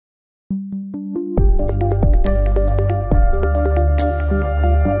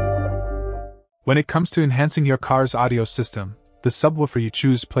When it comes to enhancing your car's audio system, the subwoofer you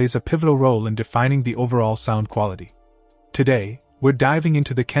choose plays a pivotal role in defining the overall sound quality. Today, we're diving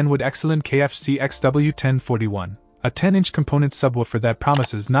into the Kenwood Excelon KFC-XW1041, a 10-inch component subwoofer that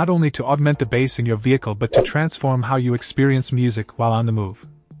promises not only to augment the bass in your vehicle but to transform how you experience music while on the move.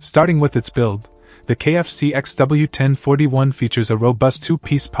 Starting with its build, the KFC-XW1041 features a robust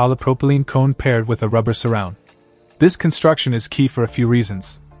two-piece polypropylene cone paired with a rubber surround. This construction is key for a few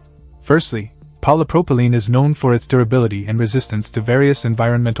reasons. Firstly, polypropylene is known for its durability and resistance to various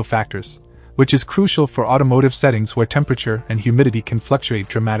environmental factors, which is crucial for automotive settings where temperature and humidity can fluctuate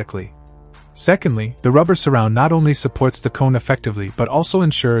dramatically. Secondly, the rubber surround not only supports the cone effectively but also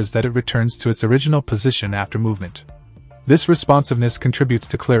ensures that it returns to its original position after movement. This responsiveness contributes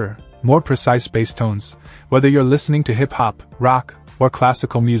to clearer, more precise bass tones, whether you're listening to hip-hop, rock, or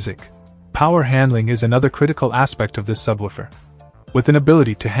classical music. Power handling is another critical aspect of this subwoofer. With an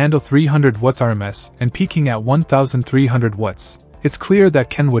ability to handle 300 watts RMS and peaking at 1300 watts, it's clear that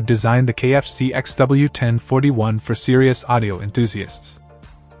Kenwood designed the KFC-XW1041 for serious audio enthusiasts.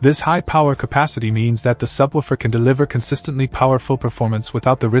 This high power capacity means that the subwoofer can deliver consistently powerful performance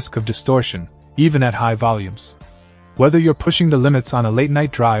without the risk of distortion, even at high volumes. Whether you're pushing the limits on a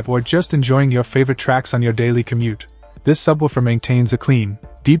late-night drive or just enjoying your favorite tracks on your daily commute, this subwoofer maintains a clean,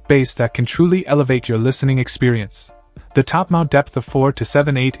 deep bass that can truly elevate your listening experience. The top mount depth of 4 to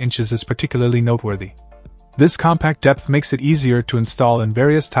 7/8 inches is particularly noteworthy. This compact depth makes it easier to install in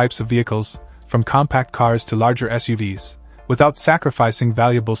various types of vehicles, from compact cars to larger SUVs, without sacrificing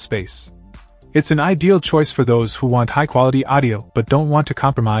valuable space. It's an ideal choice for those who want high-quality audio but don't want to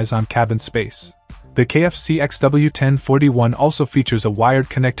compromise on cabin space. The KFC-XW1041 also features a wired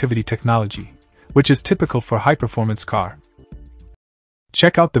connectivity technology, which is typical for high-performance car.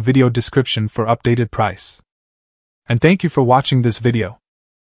 Check out the video description for updated price. And thank you for watching this video.